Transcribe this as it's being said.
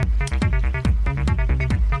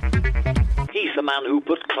man who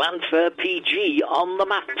put Llanfair PG on the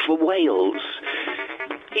map for Wales.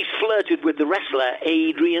 He's flirted with the wrestler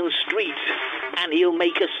Adrian Street, and he'll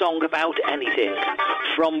make a song about anything.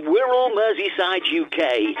 From Wirral, Merseyside,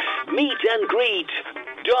 UK, meet and greet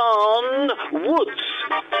Don Woods.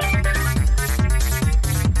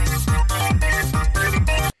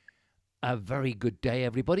 A very good day,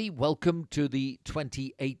 everybody. Welcome to the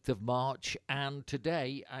 28th of March, and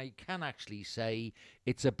today I can actually say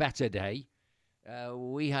it's a better day.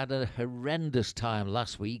 We had a horrendous time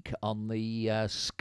last week on the